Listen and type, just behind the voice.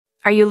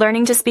Are you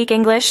learning to speak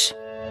English?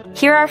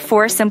 Here are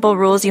 4 simple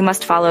rules you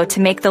must follow to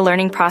make the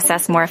learning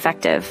process more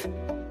effective.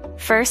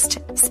 First,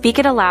 speak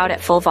it aloud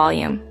at full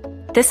volume.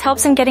 This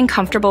helps in getting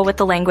comfortable with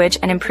the language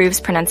and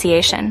improves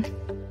pronunciation.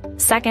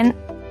 Second,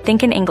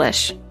 think in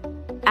English.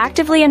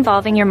 Actively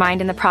involving your mind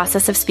in the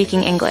process of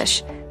speaking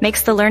English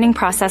makes the learning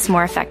process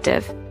more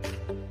effective.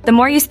 The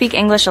more you speak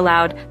English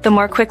aloud, the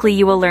more quickly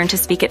you will learn to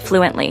speak it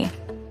fluently.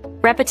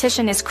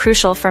 Repetition is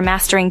crucial for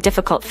mastering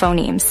difficult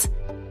phonemes.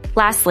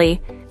 Lastly,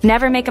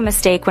 never make a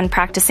mistake when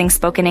practicing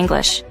spoken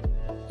English.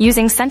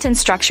 Using sentence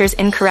structures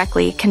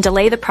incorrectly can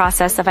delay the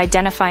process of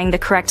identifying the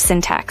correct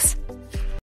syntax.